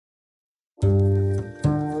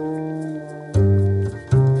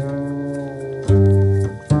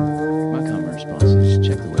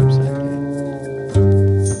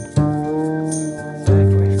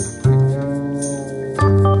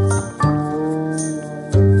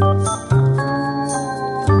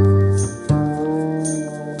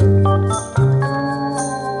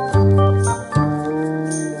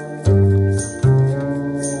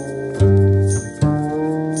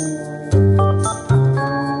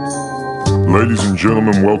Ladies and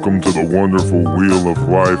gentlemen, welcome to the wonderful Wheel of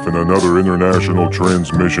Life and another international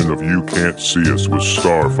transmission of You Can't See Us with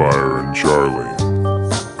Starfire and Charlie.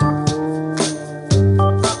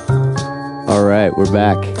 All right, we're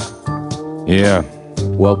back. Yeah,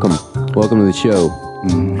 Welcome to the show.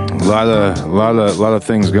 a lot of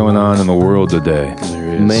things going on in the world today.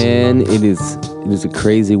 There is. Man, it is a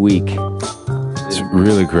crazy week. It's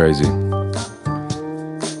really crazy.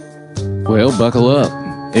 Well, buckle up.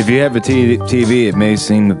 If you have a TV, it may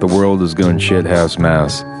seem that the world is going shithouse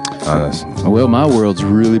mouse on us. Well, my world's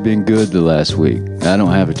really been good the last week. I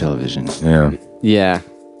don't have a television. Yeah, Yeah,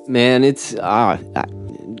 man, it's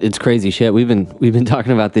crazy shit. We've been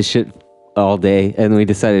talking about this shit all day, and we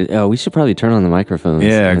decided, we should probably turn on the microphones.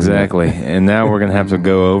 yeah, exactly. And now we're gonna have to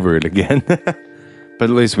go over it again. But at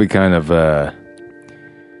least we kind of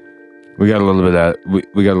we got a little bit out.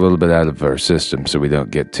 We got a little bit out of our system, so we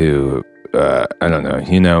don't get too. I don't know.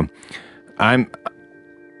 You know, I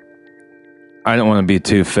don't want to be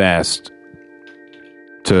too fast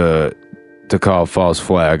to call false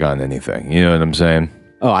flag on anything. You know what I'm saying?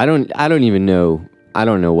 Oh, I don't even know. I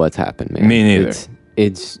don't know what's happened, man. Me neither.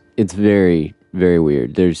 It's very, very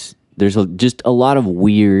weird. There's just a lot of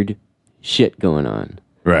weird shit going on.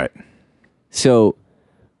 Right. So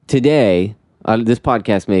today, this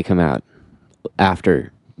podcast may come out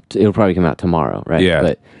after. It'll probably come out tomorrow, right? Yeah.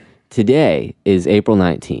 But today is April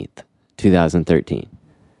 19th, 2013.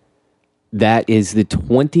 That is the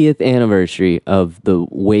 20th anniversary of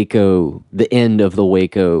the end of the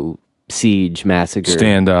Waco siege massacre.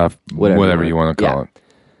 Standoff, Whatever whatever you want to call yeah. it.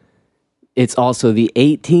 It's also the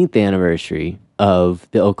 18th anniversary of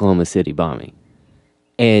the Oklahoma City bombing.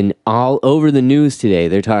 And all over the news today,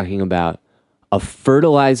 they're talking about a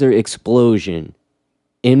fertilizer explosion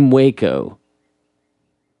in Waco,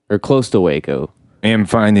 or close to Waco. And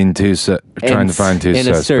finding trying to find two and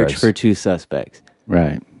suspects. a search for two suspects.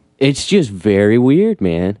 Right. It's just very weird,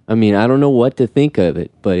 man. I mean, I don't know what to think of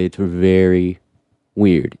it, but it's very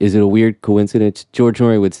weird. Is it a weird coincidence? George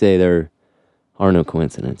Norrie would say there are no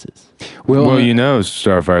coincidences. Well, you know,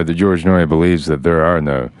 Starfire, that George Norrie believes that there are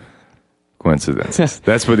no coincidences.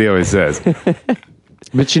 That's what he always says.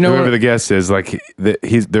 But you know Whoever what? the guest is, like,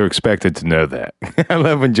 they're expected to know that. I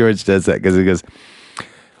love when George does that because he goes,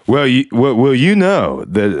 well, you know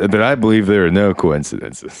that I believe there are no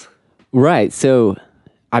coincidences. Right. So,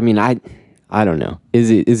 I mean, I don't know. Is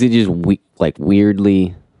it just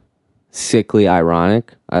weirdly, sickly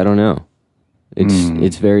ironic? I don't know.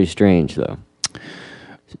 It's very strange though.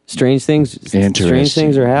 Strange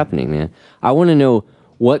things are happening, man. I want to know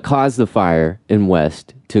what caused the fire in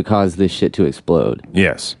West to cause this shit to explode.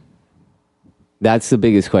 Yes. That's the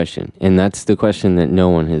biggest question, and that's the question that no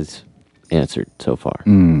one has answered so far.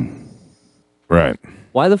 Right.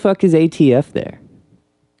 Why the fuck is ATF there?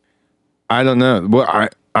 I don't know. Well,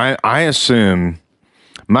 I assume,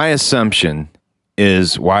 my assumption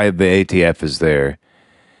is why the ATF is there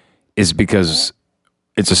is because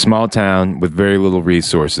it's a small town with very little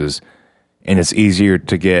resources, and it's easier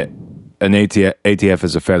to get an ATF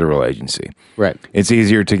as a federal agency. Right. It's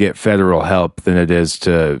easier to get federal help than it is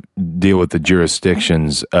to deal with the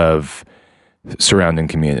jurisdictions of surrounding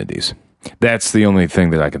communities. That's the only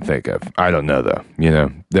thing that I can think of. I don't know, though. You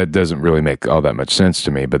know, that doesn't really make all that much sense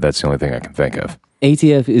to me, but that's the only thing I can think of.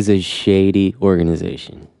 ATF is a shady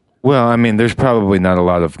organization. Well, I mean, there's probably not a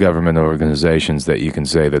lot of government organizations that you can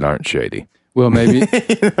say that aren't shady. Well, maybe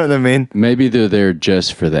You know what I mean? maybe they're there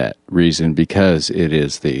just for that reason because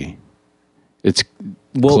it's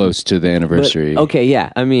close to the anniversary. But, okay,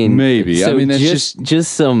 yeah. I mean, Maybe. I mean, that's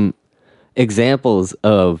just some examples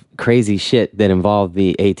of crazy shit that involved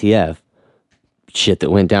the ATF. Shit that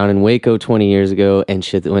went down in Waco 20 years ago and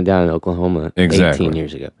shit that went down in Oklahoma 18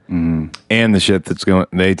 years ago. And the shit that's going,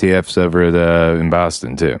 the ATF's over at in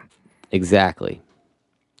Boston too. Exactly.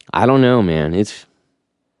 I don't know, man.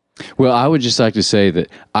 Well, I would just like to say that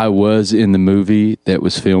I was in the movie that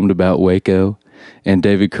was filmed about Waco and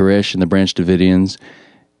David Koresh and the Branch Davidians.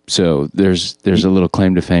 So there's a little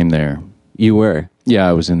claim to fame there. You were. Yeah,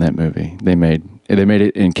 I was in that movie. They made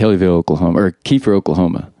it in Kellyville, Oklahoma, or Kiefer,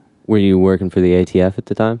 Oklahoma. Were you working for the ATF at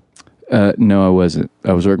the time? No, I wasn't.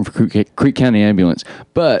 I was working for Creek County Ambulance.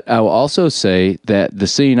 But I will also say that the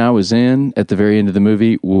scene I was in at the very end of the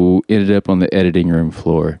movie ended up on the editing room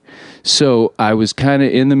floor. So I was kind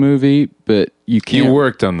of in the movie, but you can't. You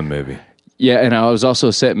worked on the movie. Yeah, and I was also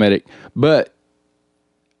a set medic. But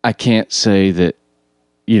I can't say that,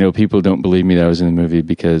 people don't believe me that I was in the movie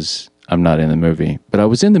because I'm not in the movie. But I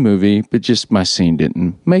was in the movie, but just my scene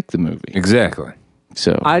didn't make the movie. Exactly.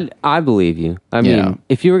 So I believe you. I mean, Yeah.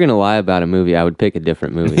 if you were going to lie about a movie, I would pick a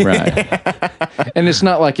different movie. right, and it's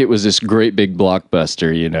not like it was this great big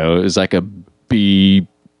blockbuster. You know, it was like a B.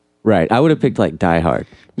 Right. I would have picked like Die Hard.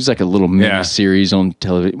 It was like a little mini Yeah. series on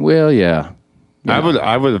television. Well, yeah. I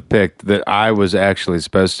would have picked that I was actually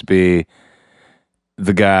supposed to be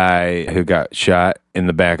the guy who got shot in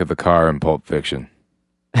the back of the car in Pulp Fiction.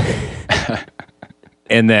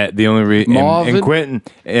 And that the only reason Marvin? and Quentin,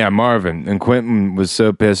 Marvin, and Quentin was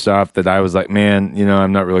so pissed off that I was like, man,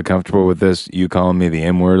 I'm not really comfortable with this. You calling me the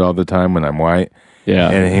N word all the time when I'm white. Yeah.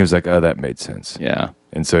 And he was like, oh, that made sense. Yeah.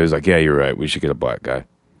 And so he was like, yeah, you're right. We should get a black guy.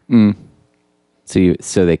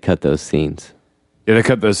 So they cut those scenes. Yeah, they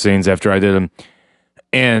cut those scenes after I did them.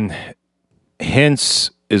 And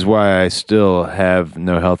hence is why I still have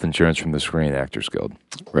no health insurance from the Screen Actors Guild.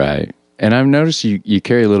 Right. And I've noticed you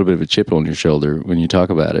carry a little bit of a chip on your shoulder when you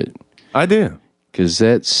talk about it. I do. Because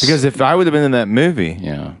Because if I would have been in that movie,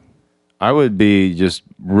 yeah. I would be just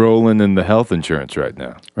rolling in the health insurance right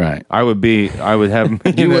now. Right. I would have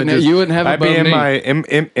You wouldn't have a I'd be bum in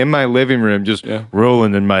knee. in my living room just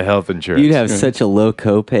rolling in my health insurance. You'd have such a low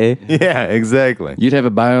copay. Yeah, exactly. You'd have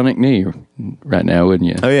a bionic knee right now, wouldn't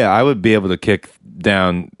you? Oh yeah, I would be able to kick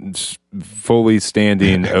down fully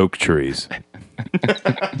standing oak trees.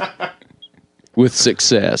 With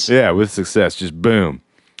success. Yeah, with success. Just boom.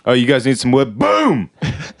 Oh, you guys need some wood? Boom.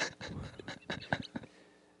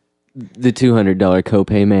 The $200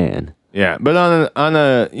 copay man. Yeah, but on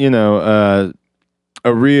a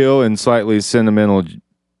real and slightly sentimental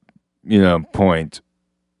point,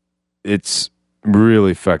 it's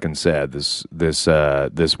really fucking sad this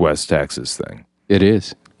West Texas thing. It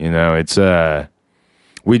is. It's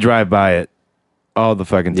we drive by it all the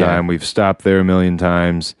fucking time. Yeah. We've stopped there a million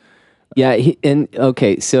times. Yeah,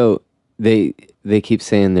 okay, so they keep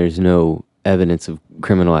saying there's no evidence of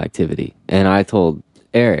criminal activity. And I told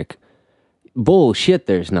Eric, bullshit,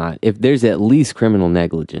 there's not. If there's at least criminal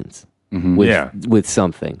negligence with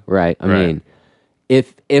something, right? I mean,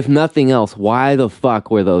 if nothing else, why the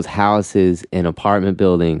fuck were those houses and apartment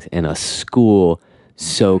buildings and a school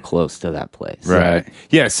so close to that place? Right.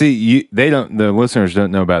 Yeah, see, the listeners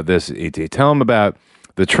don't know about this, E.T. Tell them about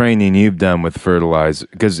the training you've done with fertilizer.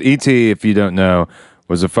 Because E.T., if you don't know,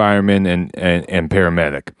 was a fireman and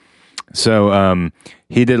paramedic. So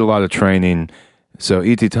he did a lot of training. So,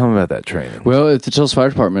 E.T., tell them about that training. Well, at the Tulsa Fire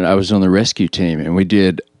Department, I was on the rescue team, and we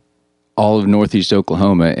did all of northeast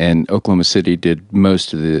Oklahoma, and Oklahoma City did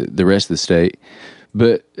most of the rest of the state.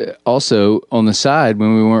 But also, on the side,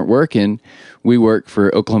 when we weren't working, we worked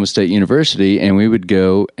for Oklahoma State University, and we would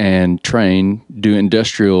go and do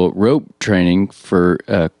industrial rope training for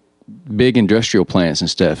big industrial plants and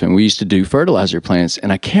stuff. And we used to do fertilizer plants,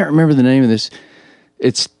 and I can't remember the name of this.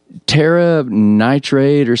 It's Terra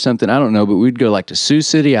Nitrate or something. I don't know, but we'd go like to Sioux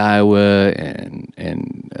City, Iowa,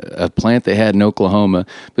 and a plant they had in Oklahoma.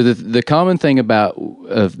 But the common thing about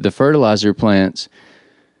the fertilizer plants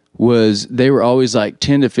was they were always like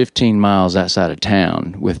 10 to 15 miles outside of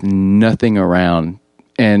town with nothing around.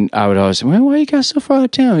 And I would always say, well, why are you guys so far out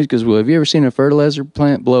of town? He goes, well, have you ever seen a fertilizer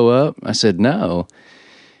plant blow up? I said, no.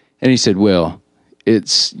 And he said, well,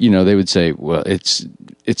 it's, they would say, well, it's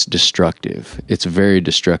destructive. It's very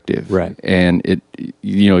destructive. Right. And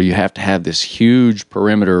you have to have this huge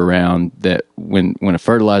perimeter around that when a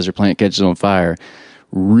fertilizer plant catches on fire,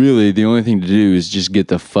 really the only thing to do is just get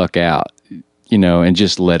the fuck out. And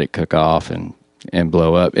just let it cook off and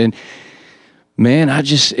blow up. And man, and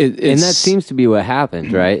that seems to be what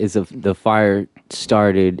happened, right? Is the fire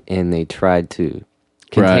started and they tried to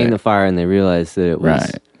contain the fire and they realized that it was.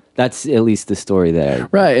 Right. That's at least the story there.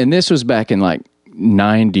 Right. And this was back in like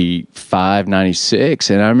 95, 96.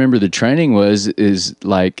 And I remember the training is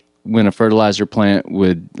like when a fertilizer plant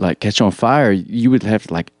would like catch on fire, you would have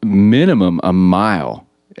like minimum a mile.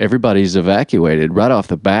 Everybody's evacuated right off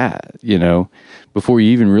the bat, before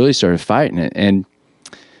you even really started fighting it. And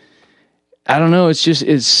I don't know,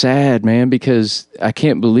 it's sad, man, because I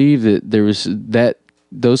can't believe that there was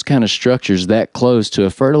those kind of structures that close to a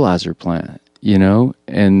fertilizer plant,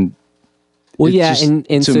 and well, yeah,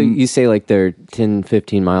 and so you say like they're 10,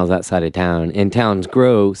 15 miles outside of town, and towns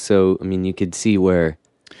grow, so I mean you could see where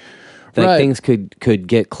things could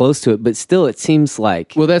get close to it, but still it seems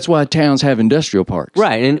like... Well, that's why towns have industrial parks.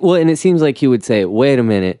 Right, and it seems like you would say, wait a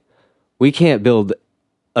minute, we can't build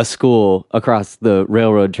a school across the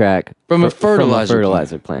railroad track from a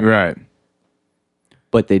fertilizer plant. Right.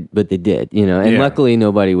 But they did, and luckily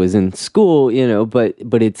nobody was in school, but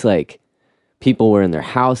it's like people were in their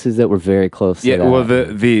houses that were very close to that. Yeah, well,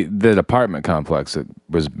 the apartment complex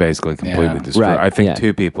was basically completely destroyed. Right, I think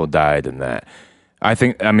 2 people died in that. I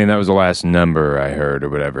mean, that was the last number I heard or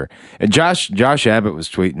whatever. And Josh Abbott was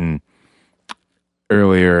tweeting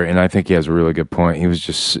earlier, and I think he has a really good point. He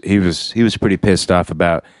was pretty pissed off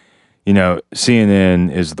about,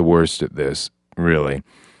 CNN is the worst at this, really.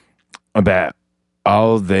 About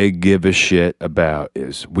all they give a shit about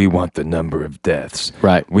is we want the number of deaths.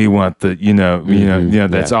 Right. We want the,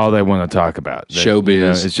 that's all they want to talk about.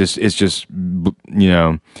 Showbiz. It's just,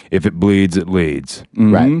 if it bleeds, it leads.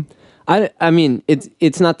 Right. I mean,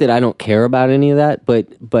 it's not that I don't care about any of that,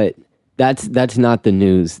 but that's not the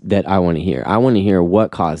news that I want to hear. I want to hear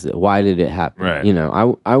what caused it. Why did it happen? Right.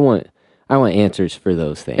 I want answers for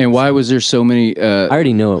those things. And why was there so many? I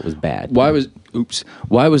already know it was bad. Why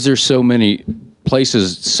was there so many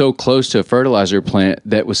places so close to a fertilizer plant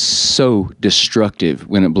that was so destructive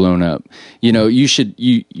when it blown up? You should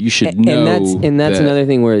know. And that's another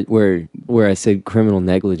thing where I said criminal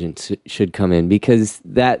negligence should come in, because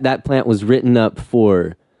that plant was written up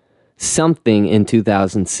for something in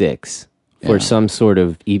 2006 for some sort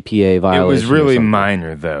of EPA violation. It was really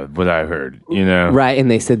minor, though, what I heard, Right, and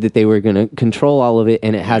they said that they were going to control all of it,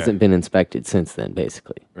 and it hasn't been inspected since then,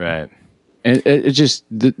 basically. Right. And it just,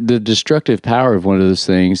 the destructive power of one of those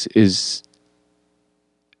things is,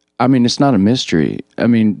 I mean, it's not a mystery. I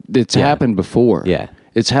mean, it's happened before. Yeah.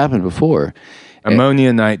 It's happened before.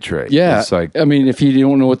 Ammonia nitrate. Yeah. It's like, I mean, if you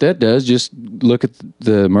don't know what that does, just look at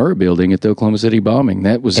the Murrah building at the Oklahoma City bombing.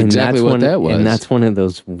 That was exactly what that was. And that's one of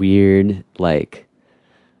those weird,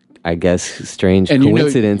 I guess, strange And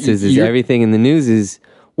coincidences is everything in the news is,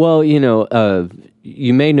 well, you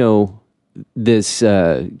may know this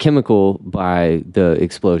chemical by the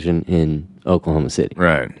explosion in Oklahoma City.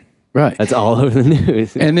 right. right. That's all over the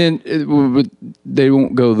news. And then they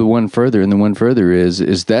won't go the one further, and the one further is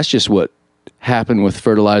that's just what happened with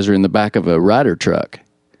fertilizer in the back of a Ryder truck.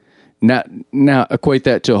 Now equate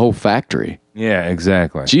that to a whole factory. Yeah,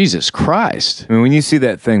 exactly. Jesus Christ. I mean, when you see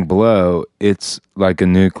that thing blow, it's like a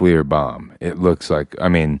nuclear bomb. It looks like, I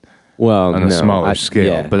mean, well, on a smaller scale.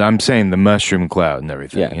 yeah. But I'm saying the mushroom cloud and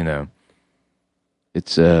everything, Yeah.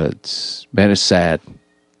 It's man, it's sad.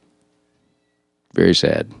 Very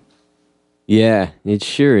sad. Yeah, it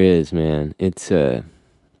sure is, man. It's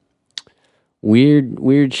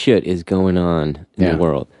weird shit is going on in the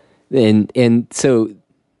world. And so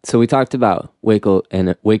we talked about Waco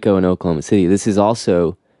and Oklahoma City. This is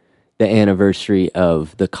also the anniversary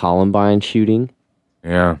of the Columbine shooting.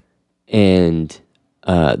 Yeah. And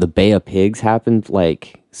the Bay of Pigs happened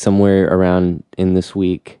somewhere around in this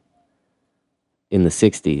week in the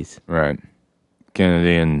 60s. Right.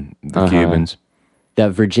 Kennedy and the Cubans.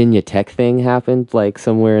 That Virginia Tech thing happened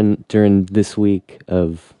somewhere during this week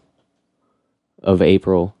of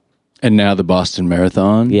April. And now the Boston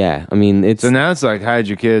Marathon. Yeah, I mean it's So now it's like hide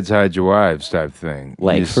your kids, hide your wives type thing.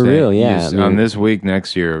 You for real, yeah. On this week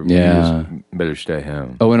next year, you just better stay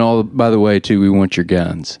home. Oh, and by the way, too, we want your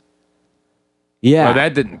guns yeah. Oh,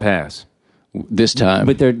 that didn't pass. this time.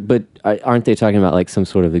 But aren't they talking about some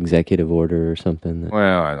sort of executive order or something?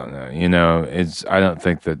 Well, I don't know. I don't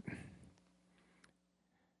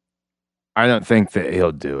think that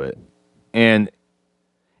he'll do it. And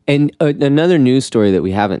another news story that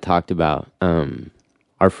we haven't talked about,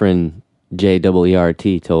 our friend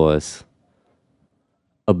JWERT told us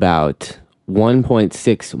about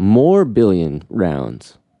 1.6 more billion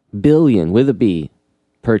rounds, billion with a B,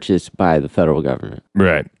 purchased by the federal government.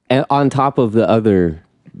 right. And on top of the other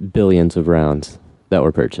billions of rounds that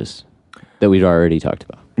were purchased that we'd already talked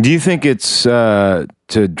about. Do you think it's to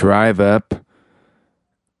drive up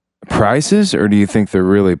prices, or do you think they're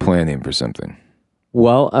really planning for something?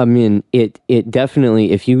 Well, I mean, it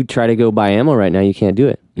definitely, if you try to go buy ammo right now, you can't do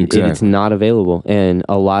it. Exactly. It's not available. And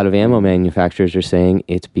a lot of ammo manufacturers are saying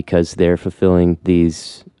it's because they're fulfilling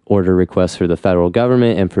these order requests for the federal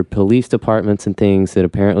government and for police departments and things that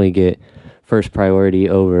apparently get first priority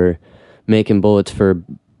over making bullets for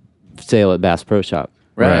sale at Bass Pro Shop.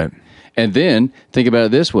 Right. And then think about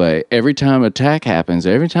it this way: every time attack happens,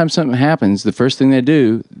 every time something happens, the first thing they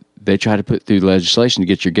do, they try to put through legislation to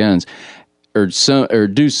get your guns or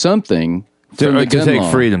do something from the gun to take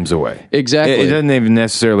law. freedoms away. Exactly. It doesn't even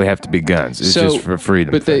necessarily have to be guns. It's just for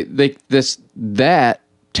freedom. But that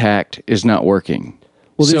tact is not working.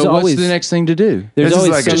 Well, there's so always- what's the next thing to do? There's This is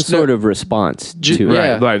always like some just sort of response to it.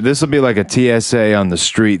 Yeah. Right. This will be like a TSA on the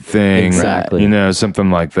street thing. Exactly.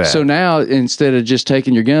 Something like that. So now, instead of just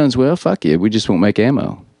taking your guns, well, fuck you. We just won't make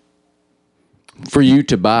ammo for you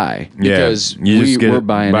to buy because we're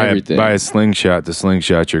buying everything. Buy a slingshot to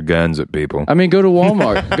slingshot your guns at people. I mean, go to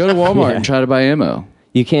Walmart. Go to Walmart and try to buy ammo.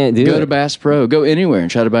 You can't do it. Go to Bass Pro. Go anywhere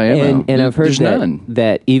and try to buy ammo. And I've heard There's none.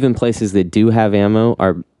 that even places that do have ammo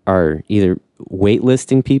are are either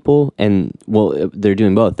waitlisting people, and well, they're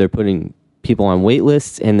doing both. They're putting people on wait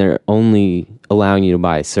lists, and they're only allowing you to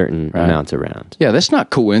buy certain amounts of rounds. Yeah, that's not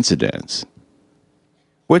coincidence.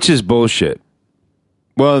 Which is bullshit.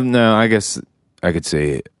 Well, no, I guess I could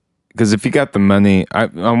see it. Because if you got the money,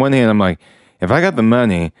 on one hand, I'm like, if I got the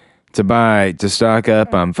money to stock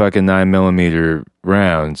up on fucking 9mm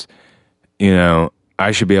rounds,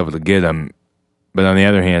 I should be able to get them. But on the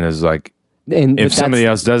other hand, it's like, if somebody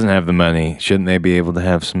else doesn't have the money, shouldn't they be able to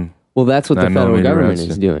have some? Well, that's what the federal government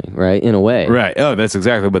is doing, right? In a way. Right. Oh, that's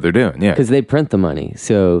exactly what they're doing, yeah. Because they print the money,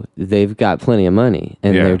 so they've got plenty of money,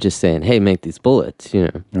 and they're just saying, hey, make these bullets,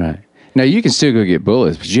 Right. Now, you can still go get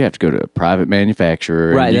bullets, but you have to go to a private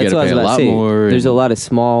manufacturer. Right, and you that's what I was about to say. more. There's a lot of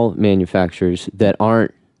small manufacturers that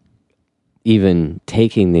aren't even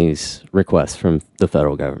taking these requests from the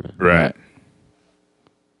federal government. Right.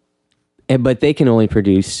 But they can only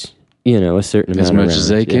produce, a certain amount as much as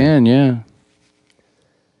they can, yeah.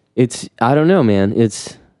 I don't know, man.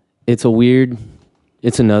 It's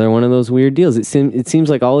another one of those weird deals. It seems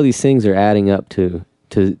like all of these things are adding up to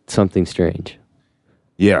something strange.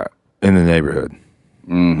 Yeah, in the neighborhood.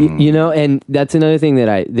 Mm-hmm. And that's another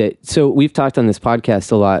thing so we've talked on this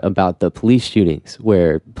podcast a lot about the police shootings,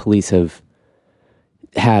 where police have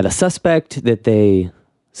had a suspect that they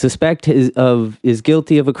suspect is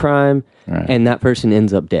guilty of a crime, right, and that person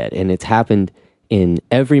ends up dead. And it's happened in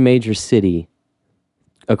every major city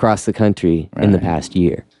across the country in the past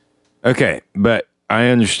year. Okay, but I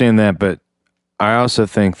understand that, but I also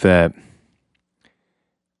think that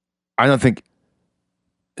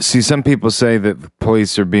some people say that the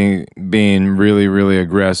police are being really, really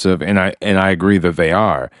aggressive, and I agree that they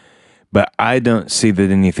are. But I don't see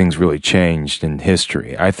that anything's really changed in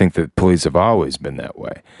history. I think that police have always been that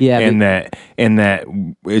way. Yeah, and that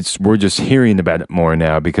we're just hearing about it more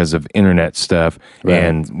now because of internet stuff. Right.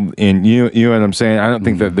 And you know what I'm saying? I don't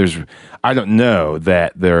think that I don't know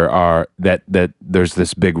that there's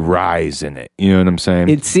this big rise in it. You know what I'm saying?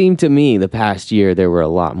 It seemed to me the past year there were a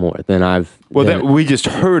lot more than we just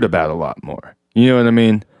heard about a lot more. You know what I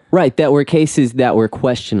mean? Right, that were cases that were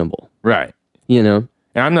questionable. Right.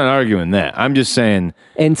 And I'm not arguing that. I'm just saying.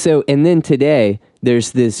 And then today,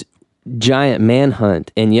 there's this giant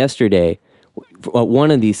manhunt. And yesterday,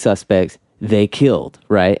 one of these suspects, they killed,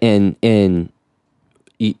 right? And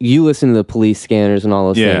you listen to the police scanners and all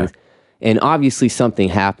those things. And obviously something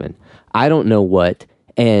happened. I don't know what.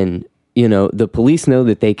 And, the police know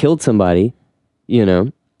that they killed somebody,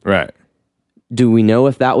 Right. Do we know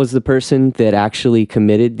if that was the person that actually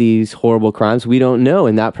committed these horrible crimes? We don't know,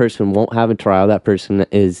 and that person won't have a trial. That person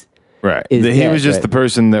is right. He was just the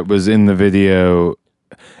person that was in the video.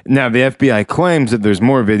 Now, the FBI claims that there's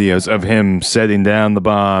more videos of him setting down the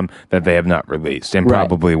bomb that they have not released and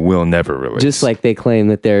probably will never release. Just like they claim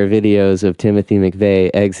that there are videos of Timothy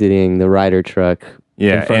McVeigh exiting the Ryder truck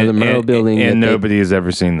in front of the Murrow building. And nobody has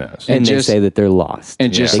ever seen those. And they say that they're lost.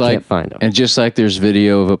 And just they can't find them. And just like there's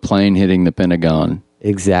video of a plane hitting the Pentagon.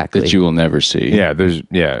 Exactly. That you will never see. Yeah,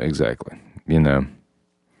 exactly. I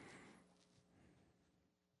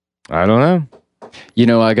don't know.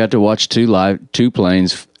 I got to watch two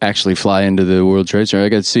planes actually fly into the World Trade Center. I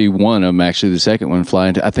got to see one of them, actually, the second one fly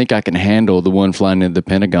into. I think I can handle the one flying into the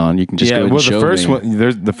Pentagon. You can just go ahead and show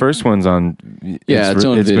me. The first one's on. It's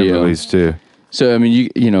on video. It's been released too. So I mean,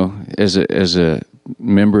 as a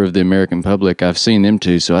member of the American public, I've seen them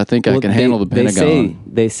too. So I think I can handle the Pentagon.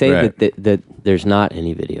 They say that there's not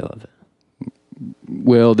any video of it.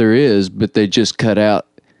 Well, there is, but they just cut out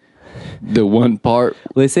the one part.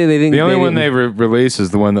 Well, they say they didn't. The only one they release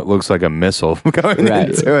is the one that looks like a missile going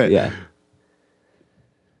into it. Yeah.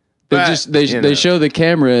 They show the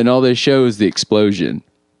camera, and all they show is the explosion.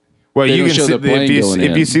 Well, you can see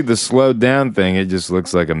if you see the slowed down thing, it just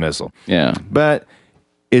looks like a missile. Yeah, but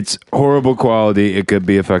it's horrible quality. It could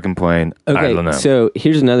be a fucking plane. Okay, I don't know. So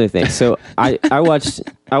here's another thing. So I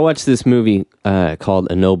watched this movie called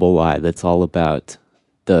A Noble Lie that's all about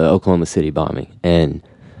the Oklahoma City bombing and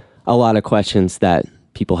a lot of questions that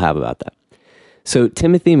people have about that. So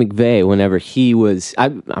Timothy McVeigh, whenever he was,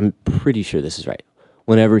 I'm pretty sure this is right.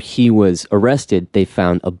 Whenever he was arrested, they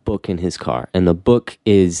found a book in his car, and the book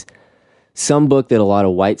is some book that a lot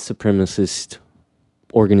of white supremacist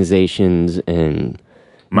organizations and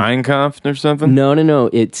Mein Kampf or something? No.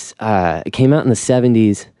 It came out in the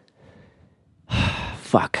 70s.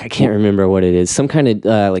 Fuck, I can't remember what it is. Some kind of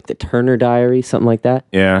like the Turner Diary, something like that.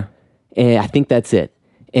 Yeah. And I think that's it.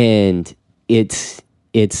 And it's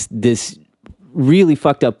this really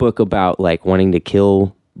fucked up book about like wanting to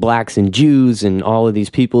kill blacks and Jews and all of these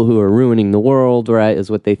people who are ruining the world, right? Is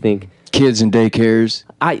what they think. Kids in daycares.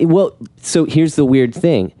 So here's the weird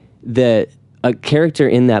thing: that a character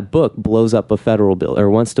in that book blows up a federal building, or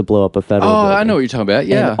wants to blow up a federal building. I know what you're talking about.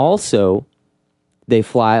 Yeah. And also, they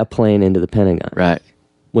fly a plane into the Pentagon, Right.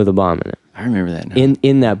 with a bomb in it. I remember that now.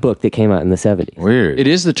 In that book that came out in the 70s. Weird. It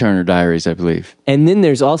is the Turner Diaries, I believe. And then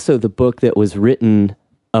there's also the book that was written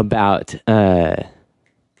about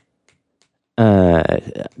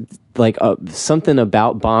something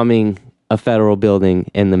about bombing a federal building,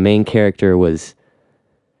 and the main character was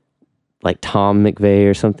like Tom McVeigh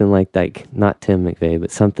or something like that. Not Tim McVeigh,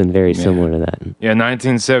 but something very similar to that. Yeah,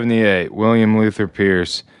 1978. William Luther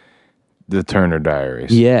Pierce, The Turner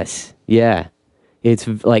Diaries. Yes. Yeah. It's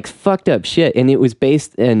like fucked up shit. And it was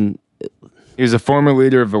based in... He was a former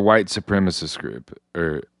leader of a white supremacist group,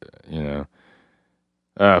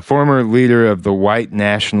 former leader of the white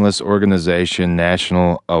nationalist organization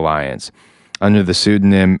National Alliance, under the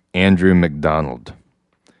pseudonym Andrew MacDonald.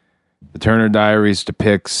 The Turner Diaries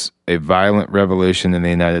depicts a violent revolution in the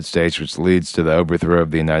United States which leads to the overthrow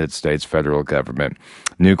of the United States federal government,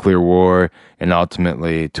 nuclear war, and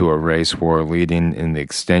ultimately to a race war leading in the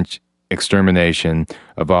extermination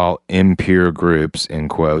of all impure groups, in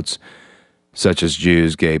quotes, such as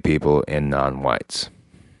Jews, gay people, and non-whites.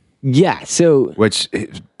 Yeah, so... Which,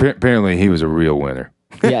 apparently, he was a real winner.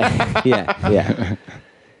 Yeah.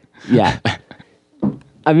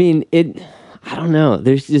 I mean, I don't know.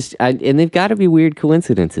 There's just... and they've got to be weird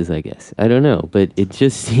coincidences, I guess. I don't know, but it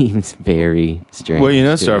just seems very strange. Well, you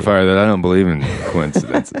know, Starfire, that I don't believe in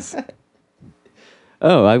coincidences.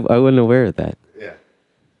 Oh, I wasn't aware of that. Yeah.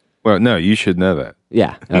 Well, no, you should know that.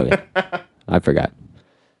 Yeah. Oh, yeah. I forgot.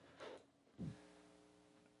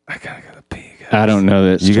 I gotta go to pee, guys. I don't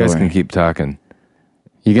know that story. You guys can keep talking.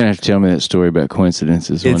 You're going to have to tell me that story about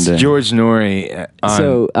coincidences one day. It's George Norrie.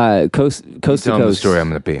 So, Coast to Coast... Tell him the story, I'm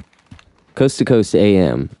going to pee. Coast to Coast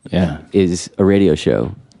AM is a radio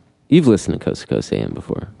show. You've listened to Coast AM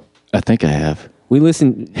before. I think I have. We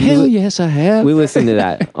listen... Hell yes, I have. We listen to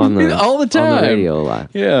that on the... all the time. On the radio a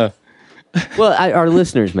lot. Yeah. Well, our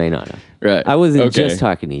listeners may not have. Right. I wasn't just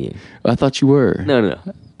talking to you. I thought you were. No.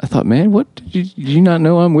 I thought, man, what? Did you not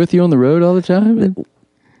know I'm with you on the road all the time?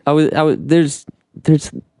 I was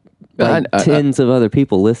there's like tens of other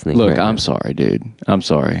people listening. Look, right I'm now. sorry, dude. I'm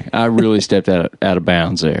sorry. I really stepped out of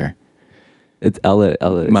bounds there. I'll let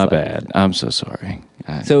it My slide. bad. I'm so sorry.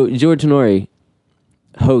 So George Norrie,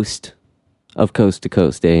 host of Coast to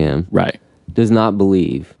Coast AM, Right. does not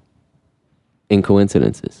believe in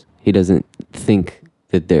coincidences. He doesn't think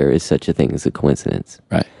that there is such a thing as a coincidence.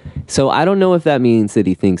 Right. So I don't know if that means that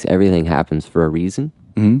he thinks everything happens for a reason,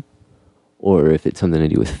 or if it's something to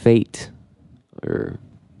do with fate, or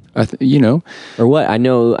or what. I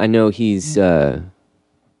know he's a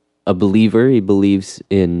believer. He believes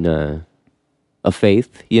in a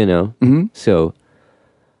faith. So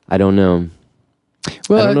I don't know.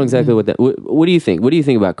 Well, I don't know exactly what that. What do you think? What do you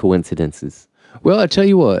think about coincidences? Well, I tell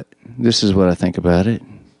you what. This is what I think about it.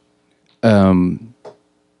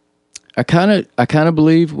 I kind of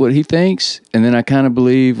believe what he thinks, and then I kind of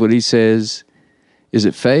believe what he says. Is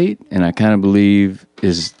it fate? And I kind of believe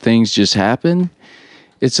is things just happen.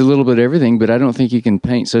 It's a little bit of everything, but I don't think you can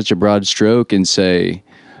paint such a broad stroke and say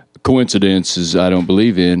coincidences I don't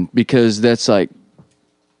believe in, because that's like,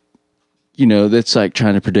 that's like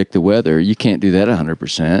trying to predict the weather. You can't do that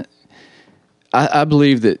 100%. I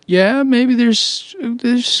believe that, maybe there's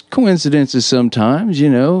coincidences sometimes,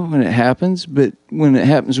 when it happens, but when it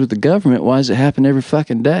happens with the government, why does it happen every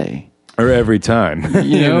fucking day? Or every time.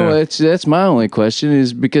 That's my only question,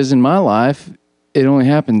 is because in my life, it only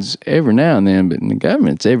happens every now and then, but in the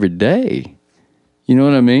government, it's every day. You know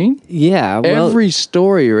what I mean? Yeah. Well, every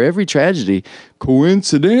story or every tragedy,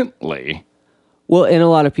 coincidentally. Well, and a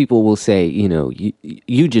lot of people will say,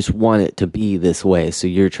 you just want it to be this way, so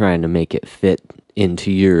you're trying to make it fit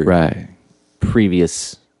into your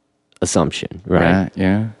previous assumption, right?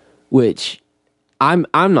 Yeah. Which I'm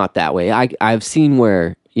not that way. I've seen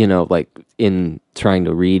where, like in trying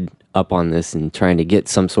to read up on this and trying to get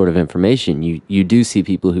some sort of information, you do see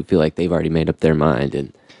people who feel like they've already made up their mind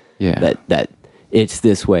and that it's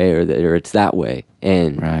this way or it's that way,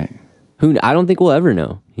 and I don't think we'll ever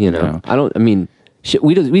know. No. I mean.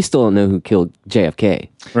 We still don't know who killed JFK.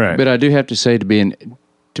 Right. But I do have to say, to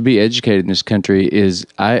be educated in this country is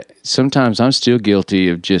sometimes I'm still guilty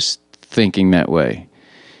of just thinking that way.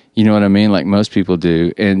 You know what I mean? Like most people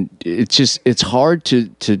do. And it's hard to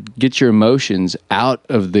get your emotions out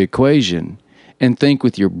of the equation and think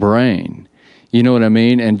with your brain. You know what I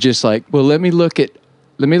mean? And just like, well, let me look at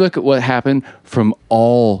let me look at what happened from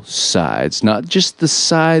all sides, not just the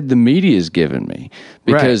side the media is giving me,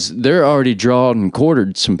 because they're already drawn and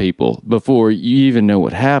quartered some people before you even know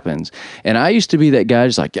what happens. And I used to be that guy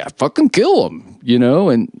just like, yeah, fucking kill them, you know?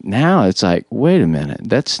 And now it's like, wait a minute,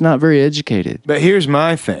 that's not very educated. But here's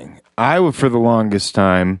my thing. I would, for the longest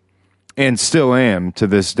time, and still am to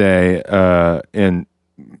this day, and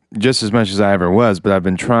just as much as I ever was, but I've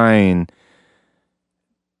been trying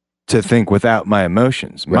to think without my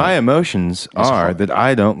emotions. Right. My emotions are that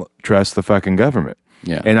I don't trust the fucking government.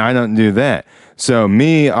 Yeah. And I don't do that. So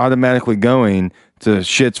me automatically going to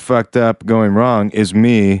shit's fucked up, going wrong, is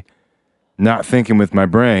me not thinking with my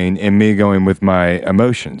brain and me going with my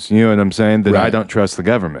emotions. You know what I'm saying? That I Right. don't trust the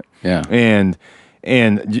government. Yeah.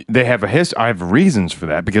 And they have a history. I have reasons for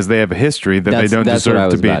that, because they have a history that they don't that's what I deserve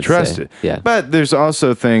to was be about to say. trusted. Yeah. But there's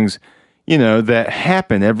also things, you know, that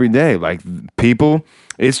happen every day. Like people,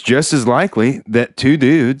 it's just as likely that two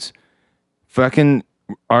dudes fucking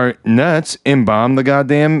are nuts and bomb the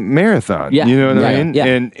goddamn marathon. Yeah. You know what I Yeah. mean?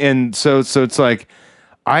 Yeah. And so it's like,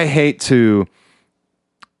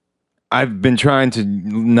 I've been trying to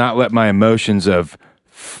not let my emotions of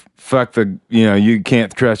fuck the, you know, you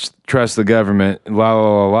can't trust the government, la la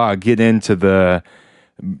la la, get into the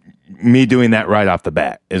me doing that right off the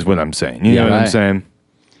bat is what I'm saying. You know what I'm right. saying?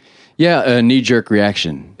 Yeah, a knee-jerk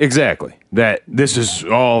reaction. Exactly. That this is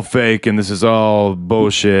all fake and this is all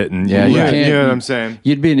bullshit, and Yeah, you can't- know what I'm saying?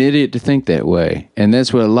 You'd be an idiot to think that way. And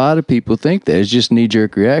that's what a lot of people think that. It's just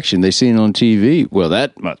knee-jerk reaction. They see it on TV. Well,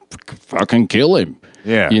 that must fucking kill him.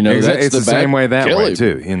 Yeah, You know, that's it's the back- same way that kill way him.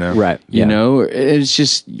 too. You know, Right. You know, it's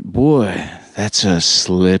just, boy, that's a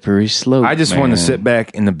slippery slope. I just want to man. sit back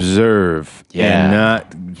and observe Yeah. and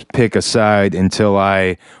not pick a side until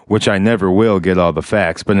which I never will, get all the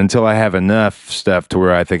facts, but until I have enough stuff to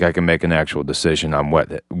where I think I can make an actual decision on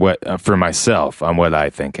what for myself on what I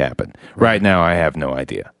think happened. Right now, I have no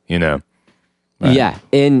idea. You know, Yeah,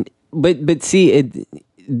 and but see,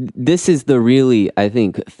 this is the really, I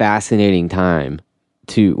think, fascinating time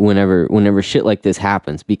to whenever shit like this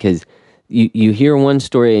happens, because you hear one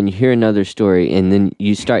story and you hear another story, and then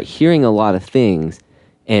you start hearing a lot of things,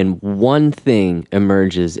 and one thing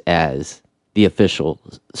emerges as the official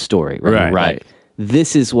story. Right. Like,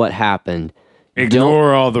 this is what happened.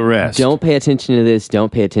 ignore all the rest. Don't pay attention to this.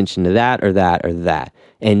 Don't pay attention to that or that or that.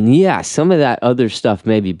 And yeah, some of that other stuff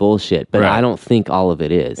may be bullshit, but Right. I don't think all of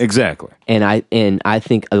it is. Exactly. And I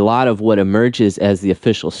think a lot of what emerges as the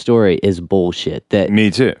official story is bullshit. That Me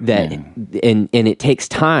too. That and it takes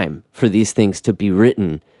time for these things to be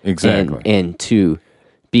written, Exactly. and to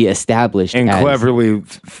be established And as, cleverly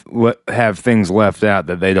have things left out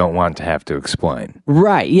that they don't want to have to explain.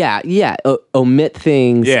 right? Yeah. Omit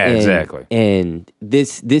things. Yeah, and, exactly. And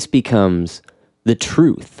this becomes the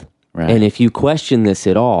truth. Right. And if you question this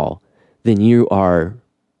at all, then you are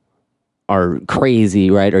crazy,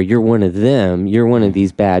 right? Or you're one of them. You're one of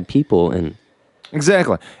these bad people, and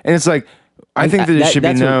Exactly. And it's like, I think that it should be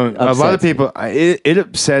that's what known. A lot of upsets me. people, it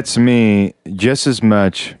upsets me just as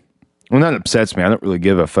much. Well, not upsets me. I don't really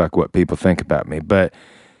give a fuck what people think about me. But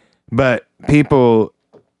people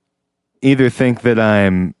either think that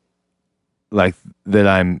I'm like,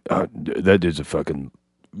 that dude's a fucking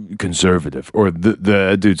conservative, or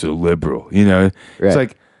the dude's a liberal, you know? Right. It's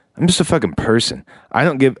like, I'm just a fucking person. I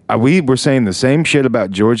don't give. We were saying the same shit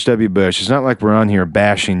about George W. Bush. It's not like we're on here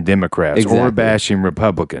bashing Democrats or Exactly. bashing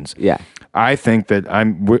Republicans. yeah. I think that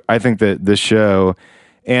I think that this show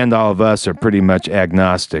and all of us are pretty much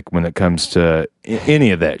agnostic when it comes to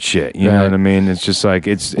any of that shit. You know Right. what I mean? It's just like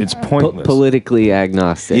it's pointless. Politically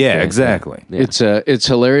agnostic. Yeah, exactly. Yeah. It's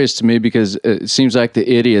hilarious to me because it seems like the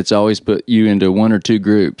idiots always put you into one or two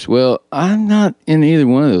groups. Well, I'm not in either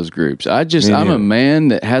one of those groups. I'm neither. a man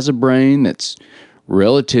that has a brain that's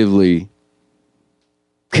relatively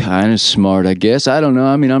kind of smart, I guess. I don't know.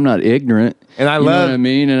 I mean, I'm not ignorant. And I You know love- what I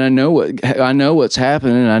mean, and I know what's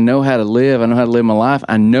happening, and I know how to live. I know how to live my life.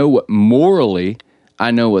 I know what morally. I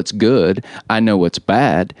know what's good. I know what's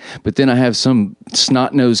bad. But then I have some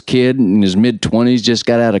snot-nosed kid in his mid-20s, just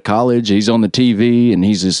got out of college. He's on the TV, and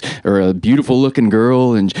or a beautiful-looking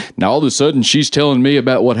girl. And now all of a sudden, she's telling me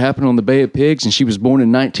about what happened on the Bay of Pigs, and she was born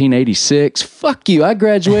in 1986. Fuck you. I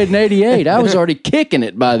graduated in 88. I was already kicking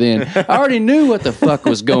it by then. I already knew what the fuck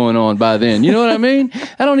was going on by then. You know what I mean?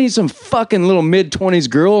 I don't need some fucking little mid-20s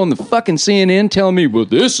girl on the fucking CNN telling me, well,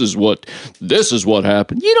 this is what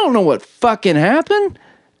happened. You don't know what fucking happened.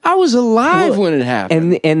 I was alive when it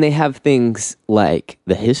happened. And they have things like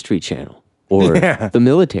the History Channel or the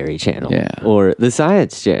Military Channel Yeah. or the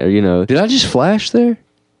Science Channel. You know, Did I just flash there?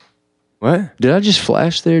 What? Did I just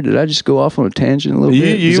flash there? Did I just go off on a tangent a little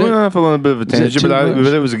bit? You went off a little bit of a that tangent, too but much?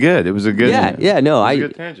 it was good. It was a good. Yeah. No, a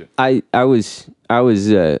good tangent. I was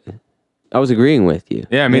agreeing with you.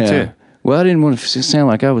 Yeah, me too. Well, I didn't want to sound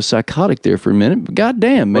like I was psychotic there for a minute, but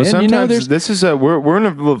goddamn, man, Well, sometimes you know, there's this is we're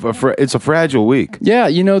in it's a fragile week. yeah,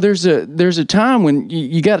 you know, there's a time when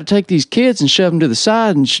you got to take these kids and shove them to the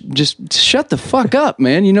side and just shut the fuck up,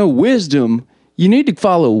 man. You know, wisdom. You need to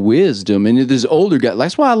follow wisdom, and this older guy.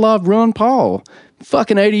 That's why I love Ron Paul.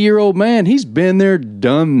 Fucking 80-year-old man. He's been there,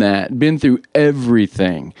 done that, been through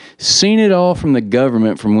everything, seen it all from the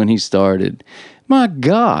government from when he started. My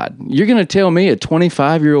God, you're gonna tell me a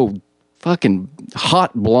 25-year-old fucking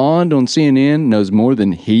hot blonde on CNN knows more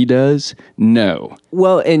than he does? No.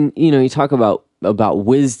 Well, and you know, you talk about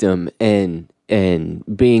wisdom and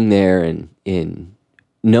being there and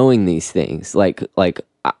knowing these things. Like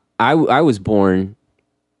I was born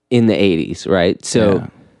in the 80s, right? So, Yeah.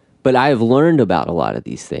 but I have learned about a lot of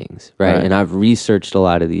these things, right? Right. And I've researched a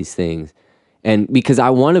lot of these things, and because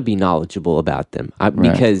I want to be knowledgeable about them,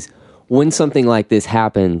 because when something like this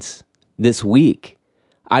happens this week,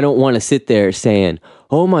 I don't want to sit there saying,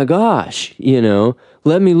 "Oh my gosh, you know,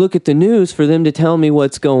 let me look at the news for them to tell me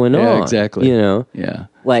what's going on." Yeah, exactly. You know, Yeah.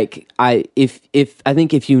 like I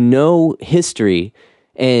think if you know history,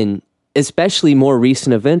 and especially more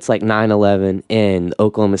recent events like 9/11 and the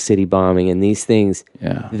Oklahoma City bombing and these things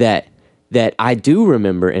Yeah. that I do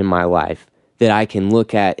remember in my life, that I can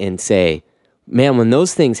look at and say, man, when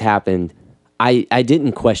those things happened, I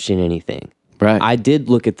didn't question anything. Right. I did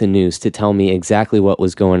look at the news to tell me exactly what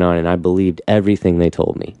was going on, and I believed everything they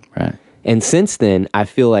told me. Right. And since then, I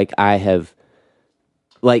feel like I have,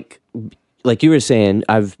 like you were saying,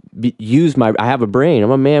 I have a brain.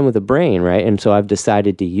 I'm a man with a brain, right? And so I've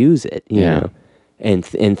decided to use it, you Yeah. know, and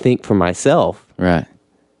think for myself. Right.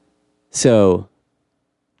 So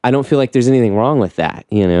I don't feel like there's anything wrong with that,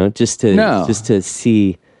 you know, just to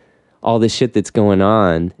see all the shit that's going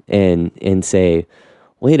on and say,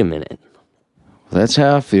 wait a minute. That's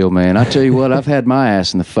how I feel, man. I tell you what, I've had my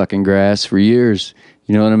ass in the fucking grass for years.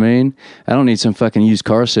 You know what I mean? I don't need some fucking used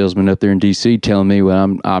car salesman up there in D.C. telling me,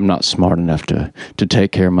 well, I'm not smart enough to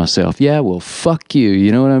take care of myself. Yeah, well, fuck you.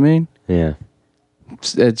 You know what I mean? Yeah.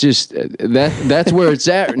 That's where it's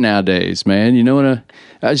at nowadays, man. You know what?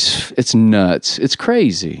 It's nuts. It's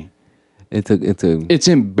crazy. It's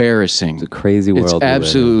embarrassing. It's a crazy world. It's we live in.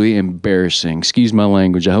 absolutely embarrassing. Excuse my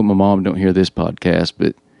language. I hope my mom don't hear this podcast,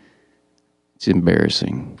 but it's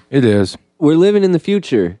embarrassing. It is. We're living in the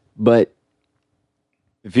future, but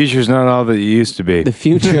The future's not all that it used to be. the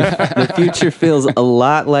future feels a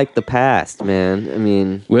lot like the past, man. I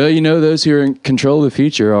mean, Well, you know, those who are in control of the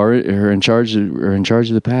future are in charge of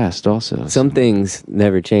the past also. some things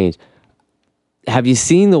never change. Have you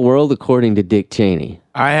seen The World According to Dick Cheney?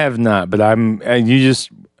 I have not, but you just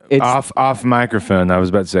It's- off microphone. I was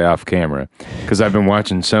about to say off camera because I've been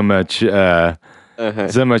watching so much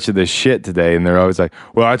so much of this shit today, and they're always like,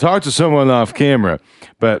 "Well, I talked to someone off camera,"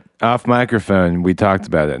 but off microphone we talked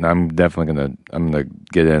about it, and I'm definitely gonna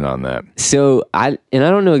get in on that. So I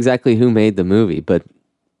don't know exactly who made the movie, but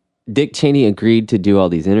Dick Cheney agreed to do all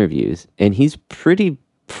these interviews, and he's pretty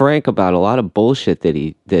frank about a lot of bullshit that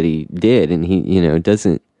he did, and he, you know,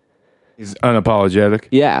 doesn't. He's unapologetic.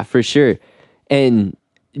 Yeah, for sure. And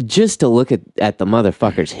just to look at the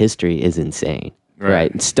motherfucker's history is insane,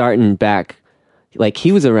 right? Starting back, like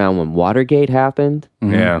he was around when Watergate happened,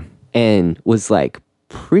 Yeah. and was like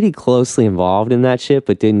pretty closely involved in that shit,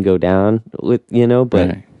 but didn't go down with, you know, but.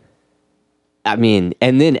 Right. I mean,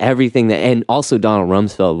 and then everything that, and also Donald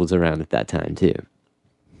Rumsfeld was around at that time too,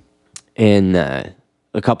 and a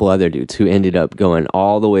couple other dudes who ended up going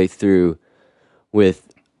all the way through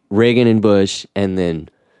with Reagan and Bush, and then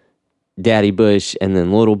Daddy Bush, and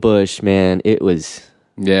then Little Bush. Man, it was.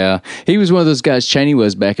 Yeah, he was one of those guys. Cheney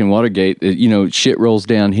was back in Watergate. That, you know, shit rolls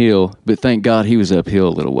downhill, but thank God he was uphill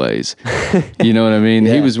a little ways. You know what I mean?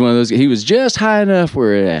 He was one of those. He was just high enough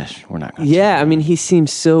where we're not going to. Yeah, I mean, he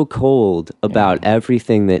seems so cold about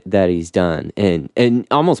everything that he's done, and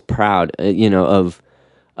almost proud, you know, of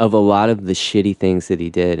a lot of the shitty things that he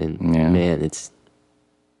did. And Yeah. man,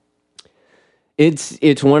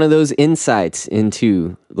 it's one of those insights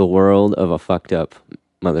into the world of a fucked up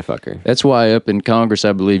motherfucker. That's why up in Congress,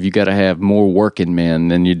 I believe you got to have more working men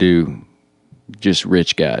than you do just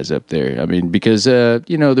rich guys up there. I mean, because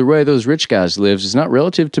you know, the way those rich guys lives is not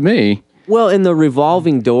relative to me. Well, in the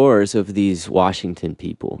revolving doors of these Washington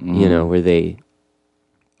people, you know, where they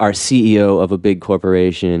are CEO of a big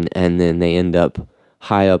corporation, and then they end up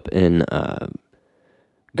high up in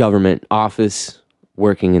government office,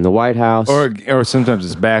 working in the White House. Or sometimes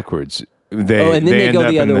it's backwards. and then they end go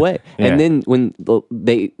up the in other way. yeah. And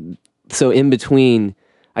then so in between,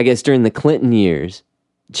 I guess during the Clinton years,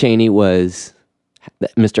 Cheney was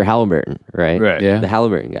Mr. Halliburton, right? Right. Yeah. The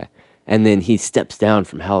Halliburton guy. And then he steps down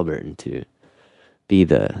from Halliburton to be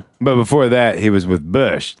the... But before that, he was with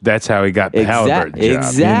Bush. That's how he got the Halliburton job.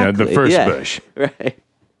 Exactly. The first yeah. Bush. Right.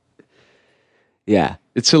 Yeah.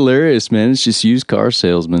 It's hilarious, man. It's just used car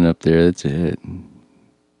salesman up there. That's it.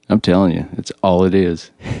 I'm telling you, it's all it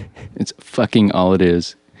is. It's fucking all it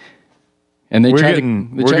is. And We're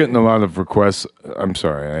getting a lot of requests. I'm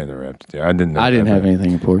sorry, I interrupted you. I didn't have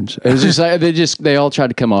anything important. It was just they all try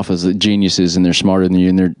to come off as geniuses and they're smarter than you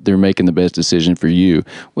and they're making the best decision for you.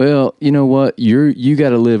 Well, you know what? You got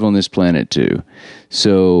to live on this planet too.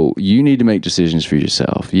 So you need to make decisions for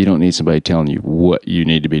yourself. You don't need somebody telling you what you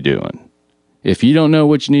need to be doing. If you don't know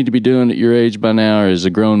what you need to be doing at your age by now or as a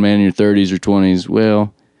grown man in your 30s or 20s,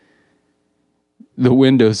 well, the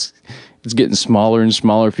window's it's getting smaller and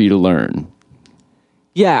smaller for you to learn.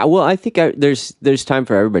 Yeah, well, I think there's time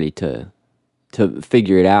for everybody to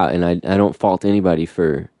figure it out, and I don't fault anybody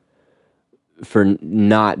for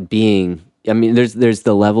not being. I mean, there's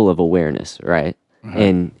the level of awareness, right?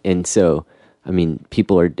 Mm-hmm. And so, I mean,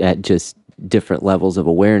 people are at just different levels of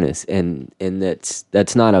awareness, and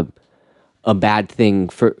that's not a bad thing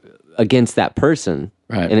for against that person,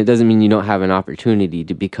 right? And it doesn't mean you don't have an opportunity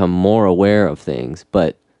to become more aware of things,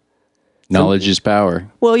 but. Knowledge is power.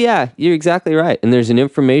 Well, yeah, you're exactly right. And there's an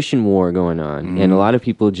information war going on, and a lot of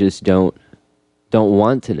people just don't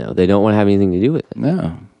want to know. They don't want to have anything to do with it.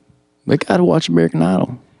 No, they got to watch American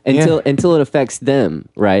Idol until it affects them,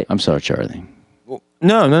 right? I'm sorry, Charlie.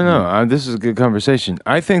 No. This is a good conversation.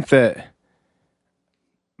 I think that,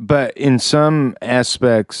 but in some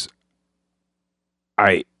aspects,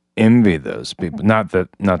 I envy those people. Not to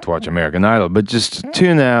watch American Idol, but just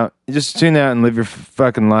tune out and live your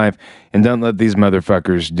fucking life, and don't let these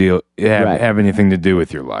motherfuckers have anything to do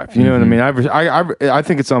with your life. You know what I mean? I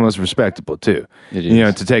think it's almost respectable too. It is. You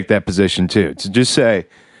know, to take that position too. To just say,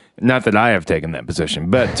 not that I have taken that position,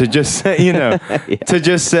 but to just say, you know, to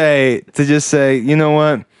just say, you know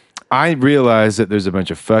what? I realize that there's a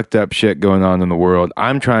bunch of fucked up shit going on in the world.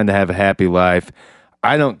 I'm trying to have a happy life.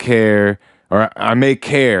 I don't care. Or I may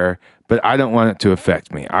care, but I don't want it to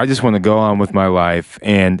affect me. I just want to go on with my life,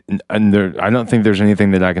 and I don't think there's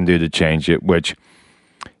anything that I can do to change it, which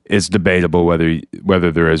is debatable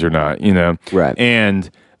whether there is or not. You know, right?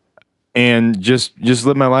 And just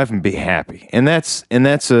live my life and be happy. And that's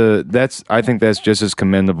I think that's just as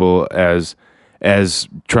commendable as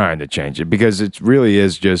trying to change it, because it really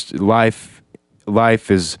is just life.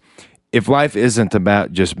 Life is, if life isn't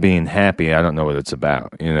about just being happy, I don't know what it's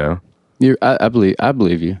about. You know. I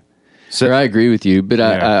believe you. So, or I agree with you, but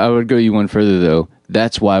I would go you one further though.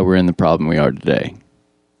 That's why we're in the problem we are today.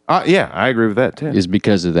 Yeah, I agree with that too. Is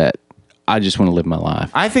because of that. I just want to live my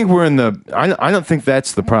life. I think we're in the. I don't think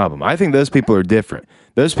that's the problem. I think those people are different.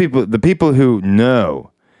 Those people, the people who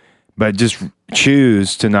know, but just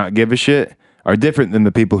choose to not give a shit, are different than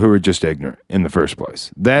the people who are just ignorant in the first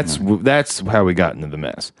place. That's how we got into the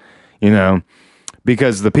mess, you know,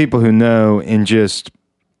 because the people who know and just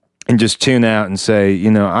tune out and say,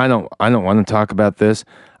 you know, I don't want to talk about this.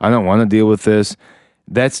 I don't want to deal with this.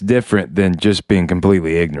 That's different than just being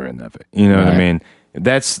completely ignorant of it. You know what I mean?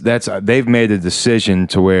 That's they've made a decision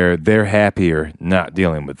to where they're happier not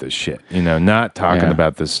dealing with this shit. You know, not talking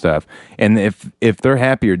about this stuff. And if they're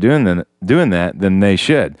happier doing that, then they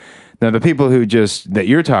should. Now, the people who that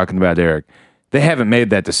you're talking about, Eric, they haven't made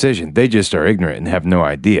that decision. They just are ignorant and have no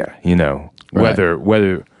idea. You know, whether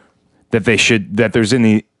that there's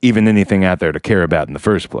even anything out there to care about in the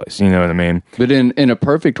first place. You know what I mean? But in a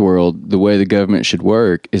perfect world, the way the government should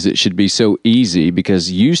work is it should be so easy,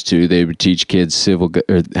 because used to they would teach kids or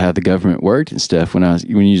how the government worked and stuff when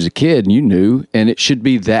you was a kid and you knew, and it should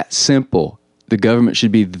be that simple. The government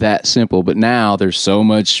should be that simple, but now there's so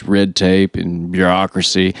much red tape and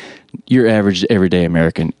bureaucracy. Your average everyday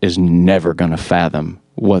American is never going to fathom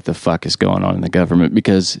what the fuck is going on in the government,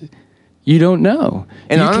 because you don't know.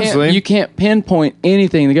 And honestly, you can't pinpoint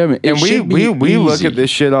anything in the government. And we look at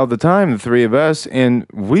this shit all the time, the three of us, and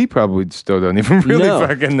we probably still don't even really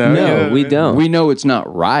fucking know. No, you know? We don't. We know it's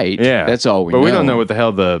not right. Yeah. That's all we know. But we don't know what the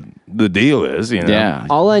hell the deal is, you know? Yeah.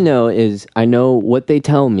 All I know is I know what they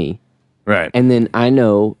tell me. Right. And then I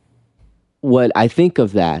know what I think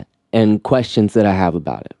of that and questions that I have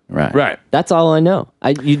about it. Right. That's all I know.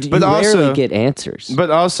 You rarely get answers.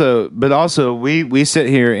 But also, we sit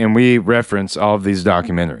here and we reference all of these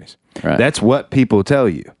documentaries. Right. That's what people tell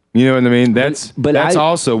you. You know what I mean? That's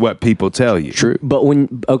also what people tell you. True. But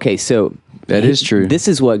so That is true. This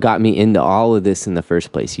is what got me into all of this in the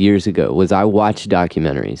first place years ago. Was I watched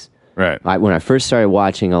documentaries. Right. When I first started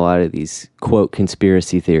watching a lot of these quote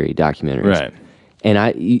conspiracy theory documentaries. Right.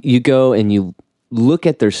 And you go and you look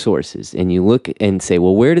at their sources and you look and say,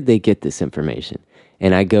 well, where did they get this information?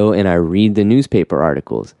 And I go and I read the newspaper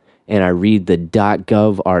articles and I read the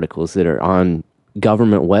 .gov articles that are on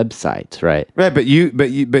government websites, right? Right, but you.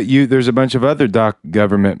 There's a bunch of other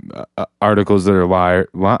government articles that are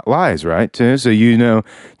lies, right? Too. So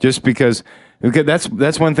just because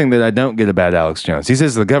that's one thing that I don't get about Alex Jones. He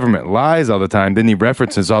says the government lies all the time. Then he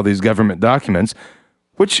references all these government documents,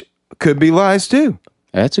 which could be lies too.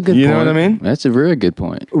 That's a good point. You know what I mean? That's a very good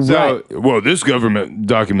point. So, well, this government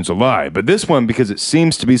document's a lie, but this one, because it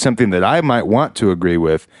seems to be something that I might want to agree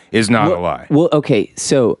with, is not a lie. Well, okay,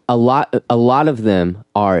 so a lot of them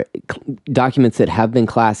are documents that have been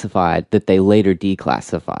classified that they later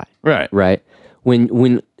declassify. Right. Right?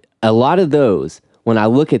 When a lot of those, when I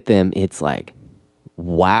look at them, it's like,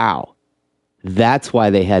 wow. That's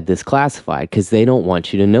why they had this classified, because they don't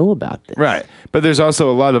want you to know about this. Right. But there's also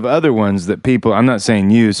a lot of other ones that people, I'm not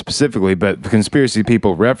saying you specifically, but conspiracy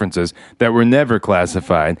people references that were never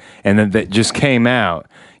classified and that just came out,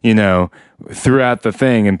 throughout the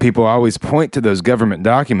thing. And people always point to those government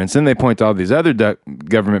documents, and they point to all these other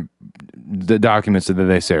government documents that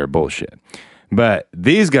they say are bullshit. But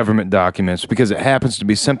these government documents, because it happens to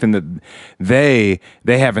be something that they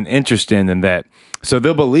have an interest in, and that, so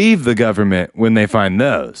they'll believe the government when they find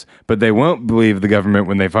those, but they won't believe the government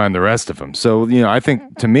when they find the rest of them. So, I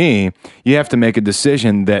think, to me, you have to make a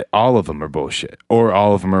decision that all of them are bullshit, or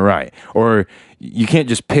all of them are right, or you can't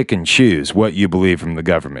just pick and choose what you believe from the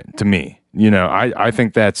government. To me, I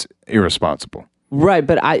think that's irresponsible. Right,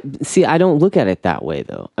 but I don't look at it that way,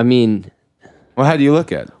 though. I mean, well, how do you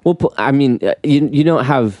look at it? Well, I mean, you don't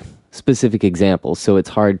have specific examples, so it's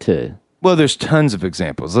hard to... Well, there's tons of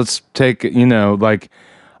examples. Let's take, like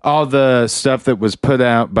all the stuff that was put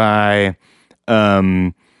out by,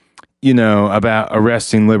 about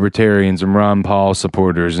arresting libertarians and Ron Paul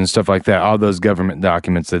supporters and stuff like that. All those government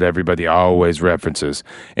documents that everybody always references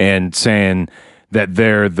and saying that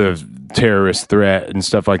they're the terrorist threat and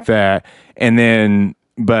stuff like that. And then,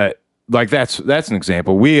 but like that's an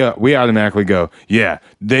example. We automatically go, yeah,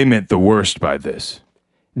 they meant the worst by this.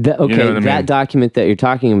 That document that you're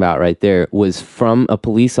talking about right there was from a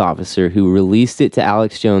police officer who released it to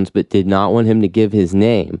Alex Jones but did not want him to give his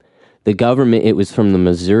name. The government, it was from the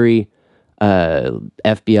Missouri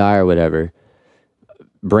FBI or whatever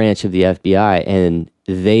branch of the FBI, and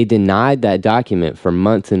they denied that document for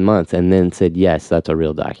months and months and then said, yes, that's a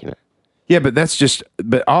real document. Yeah, but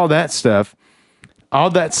but all that stuff,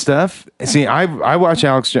 see, I watch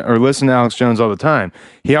or listen to Alex Jones all the time.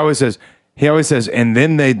 He always says, and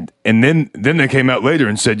then they came out later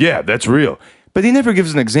and said, yeah, that's real. But he never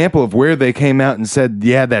gives an example of where they came out and said,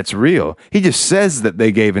 yeah, that's real. He just says that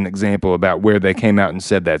they gave an example about where they came out and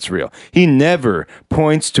said that's real. He never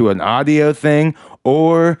points to an audio thing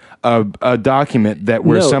or a document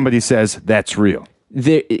where somebody says that's real.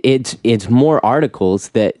 It's more articles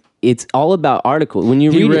that... It's all about articles. When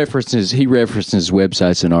you read he references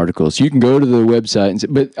websites and articles. You can go to the website and say,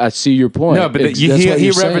 but I see your point. No, but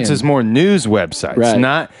he references more news websites, right?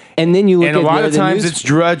 Not. And then you look and a lot of times it's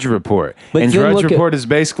Drudge Report, and Drudge Report is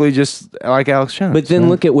basically just like Alex Jones. But then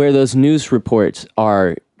look at where those news reports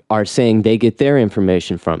are saying they get their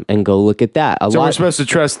information from, and go look at that. We're supposed to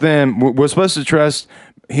trust them. We're supposed to trust.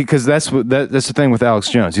 Because that's the thing with Alex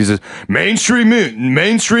Jones. He says mainstream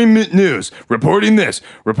news reporting this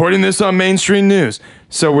on mainstream news.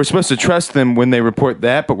 So we're supposed to trust them when they report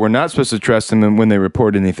that, but we're not supposed to trust them when they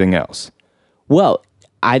report anything else. Well,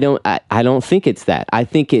 I don't think it's that. I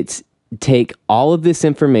think it's take all of this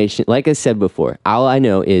information. Like I said before, all I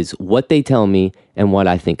know is what they tell me and what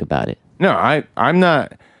I think about it. No, I'm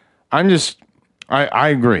not. I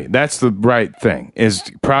agree. That's the right thing, is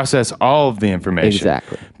to process all of the information.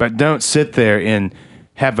 Exactly. But don't sit there and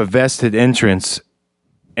have a vested interest,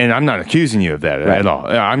 and I'm not accusing you of that at all.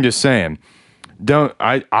 I'm just saying,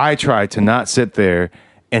 I try to not sit there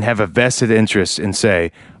and have a vested interest and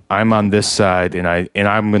say, I'm on this side, and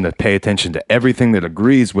I'm going to pay attention to everything that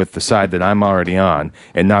agrees with the side that I'm already on,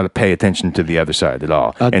 and not pay attention to the other side at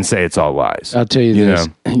all, and say it's all lies. I'll tell you this.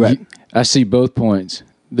 I see both points.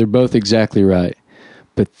 They're both exactly right.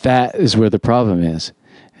 But that is where the problem is.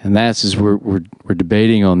 And that's where we're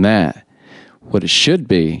debating on that. What it should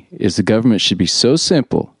be is the government should be so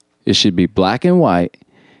simple. It should be black and white.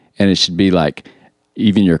 And it should be like,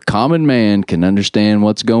 even your common man can understand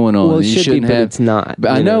what's going on. Well, it You should be, shouldn't but have- it's not.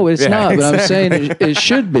 But I you know it's not, but I'm exactly. saying it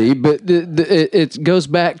should be. But it goes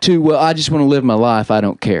back to, well, I just want to live my life. I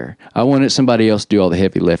don't care. I wanted somebody else to do all the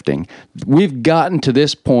heavy lifting. We've gotten to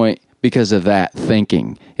this point because of that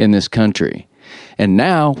thinking in this country. And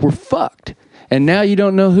now we're fucked. And now you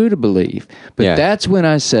don't know who to believe. But Yeah. that's when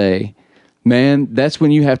I say, man, that's when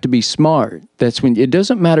you have to be smart. That's when it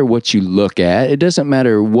doesn't matter what you look at. It doesn't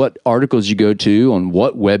matter what articles you go to on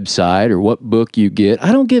what website or what book you get.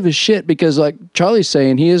 I don't give a shit because, like Charlie's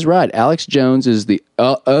saying, he is right. Alex Jones is the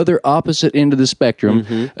other opposite end of the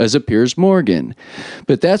spectrum as a Piers Morgan.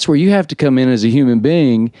 But that's where you have to come in as a human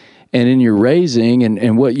being. And in your raising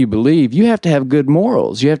and what you believe, you have to have good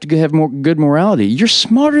morals. You have to have good morality. You're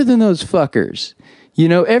smarter than those fuckers. You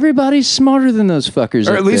know, everybody's smarter than those fuckers.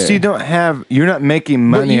 Or up at least there. you're not making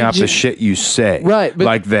money you off the just- shit you say. Right, but-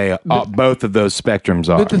 like both of those spectrums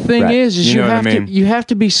are. But the thing Right. is You you know what I have mean? to you have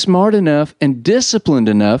to be smart enough and disciplined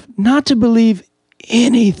enough not to believe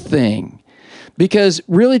anything. Because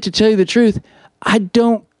really, to tell you the truth,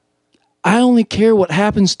 I only care what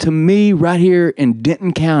happens to me right here in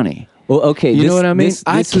Denton County. Well, okay. You know what I mean? This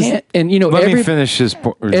I was- can't. And you know, Let me finish this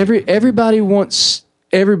point. everybody wants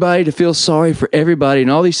everybody to feel sorry for everybody,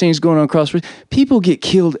 and all these things going on across. People get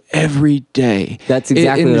killed every day. That's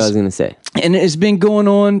exactly And what I it's- was going to say. And it's been going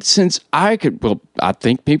on since I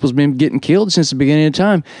think people's been getting killed since the beginning of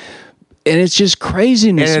time. And it's just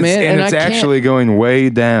craziness, and man. it's I can't, actually going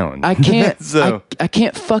way down. I can't, So- I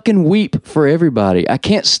can't fucking weep for everybody. I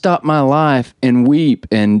can't stop my life and weep.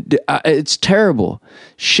 And it's terrible.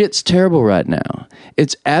 Shit's terrible right now.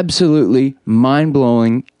 It's absolutely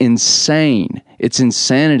mind-blowing, insane. It's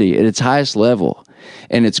insanity at its highest level.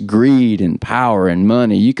 And it's greed and power and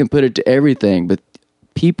money. You can put it to everything, but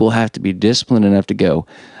people have to be disciplined enough to go,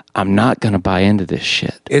 I'm not going to buy into this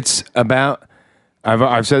shit. It's about.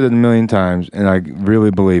 I've said it a million times, and I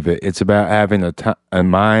really believe it. It's about having a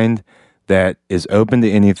mind that is open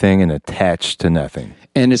to anything and attached to nothing.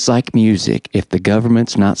 And it's like music. If the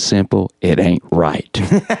government's not simple, it ain't right.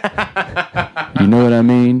 You know what I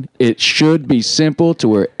mean? It should be simple to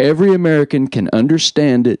where every American can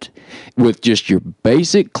understand it with just your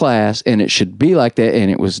basic class, and it should be like that, and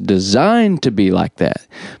it was designed to be like that.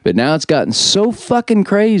 But now it's gotten so fucking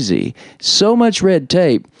crazy, so much red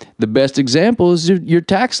tape. The best example is your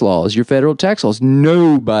tax laws, your federal tax laws.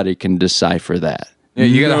 Nobody can decipher that. Yeah,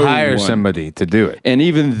 you got to No hire one. somebody to do it, And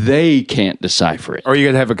even they can't decipher it. or you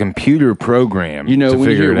got to have a computer program. You know, to when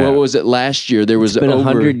you figure hear, it out. what was it last year? There was It's been over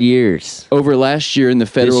 100 years. over last year in the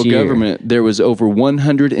federal This year. government. There was over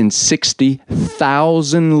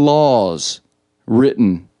 160,000 laws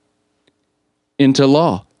written into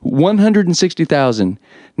law. 160,000.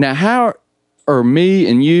 Now, how are me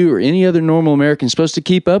and you or any other normal American supposed to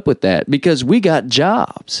keep up with that? Because we got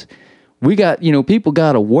jobs. We got, people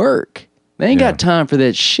got to work. They ain't got time for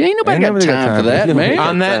that shit. Ain't nobody, got time for that, man.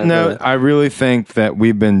 On that time for note, that. I really think that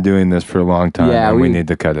we've been doing this for a long time, Yeah, and we we- need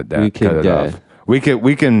to cut it down. we cut could, it off. We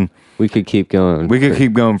could keep going.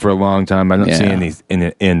 keep going for a long time. I don't see Yeah.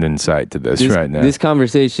 any end in sight to this, This, right now. this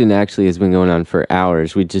conversation actually has been going on for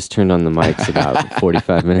hours. We just turned on the mics about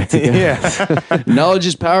 45 minutes ago. yeah. Knowledge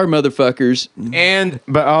is power, motherfuckers.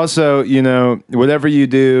 But also, whatever you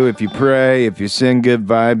do, if you pray, if you send good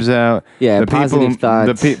vibes out, Yeah, positive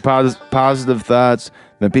thoughts. positive thoughts,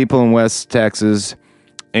 the people in West Texas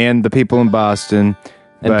and the people in Boston,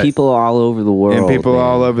 And but- people all over the world. and people man.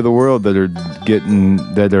 all over the world that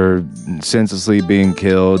are senselessly being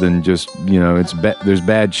killed, and just there's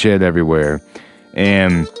bad shit everywhere,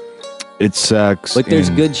 and it sucks. But there's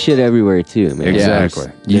and- good shit everywhere too, man.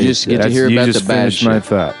 Exactly. You just get to hear you about just the bad finished my shit.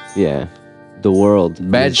 thought. Yeah. The world.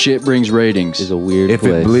 Bad is, shit brings ratings. is a weird If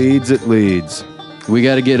place. it bleeds, it leads. We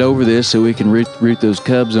got to get over this so we can root those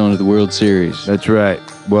Cubs onto the World Series. That's right.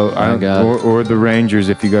 Well, I don't, God. or the Rangers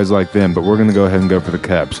if you guys like them, but we're going to go ahead and go for the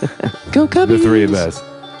Cubs. Go Cubbies! The three of us.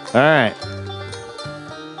 All right.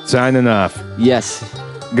 Signing off. Yes.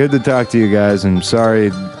 Good to talk to you guys, and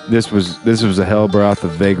sorry this was a hell broth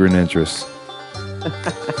of vagrant interests.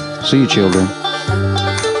 See you, children.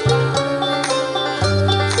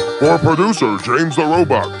 For producer James the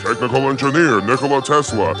Robot, technical engineer Nikola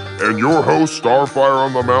Tesla, and your host Starfire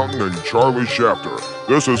on the Mountain and Charlie Shafter,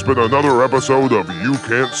 this has been another episode of You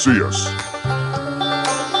Can't See Us.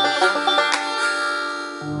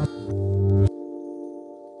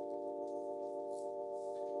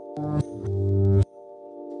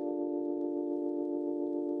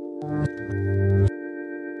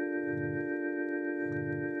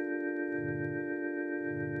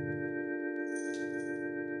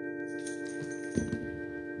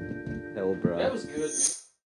 Hell, bro. was good, man.